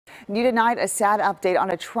New tonight, a sad update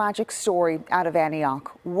on a tragic story out of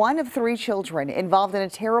Antioch. One of 3 children involved in a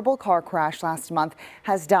terrible car crash last month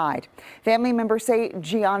has died. Family members say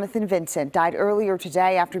Gianathon Vincent died earlier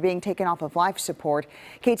today after being taken off of life support.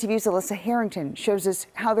 KTVU's Alyssa Harrington shows us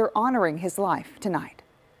how they're honoring his life tonight.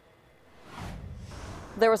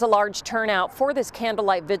 There was a large turnout for this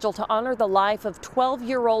candlelight vigil to honor the life of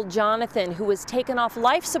 12-year-old Gianathon, who was taken off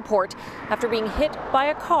life support after being hit by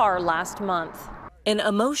a car last month. An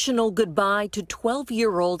emotional goodbye to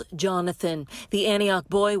 12-year-old Gianathon. The Antioch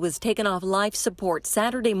boy was taken off life support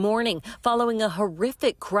Saturday morning following a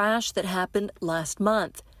horrific crash that happened last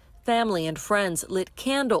month. Family and friends lit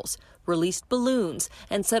candles, released balloons,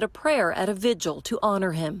 and said a prayer at a vigil to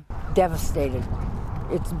honor him. Devastated.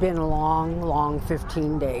 It's been a long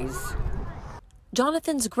 15 days.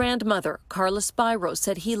 Gianathon's grandmother, Carla Spiro,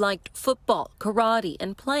 said he liked football, karate,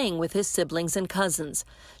 and playing with his siblings and cousins.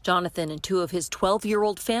 Gianathon and 2 of his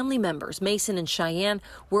 12-year-old family members, Mason and Cheyenne,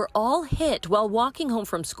 were all hit while walking home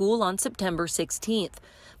from school on September 16th.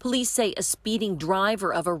 Police say a speeding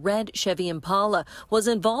driver of a red Chevy Impala was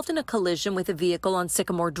involved in a collision with a vehicle on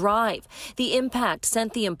Sycamore Drive. The impact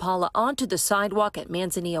sent the Impala onto the sidewalk at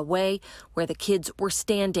Manzanilla Way, where the kids were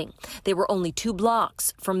standing. They were only 2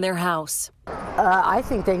 blocks from their house. I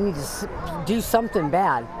think they need to do something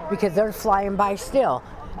bad because they're flying by still,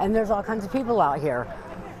 and there's all kinds of people out here,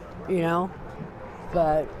 you know,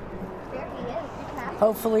 but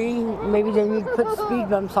hopefully maybe they need to put speed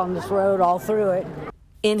bumps on this road all through it.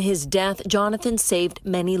 In his death, Gianathon saved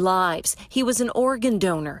many lives. He was an organ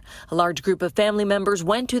donor. A large group of family members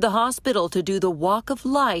went to the hospital to do the walk of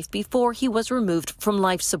life before he was removed from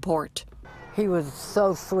life support. He was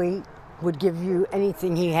so sweet, would give you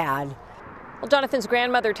anything he had. Well, Gianathon's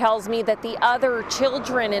grandmother tells me that the other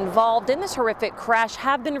children involved in this horrific crash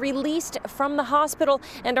have been released from the hospital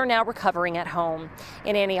and are now recovering at home.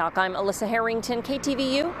 In Antioch, I'm Alyssa Harrington,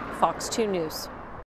 KTVU, Fox 2 News.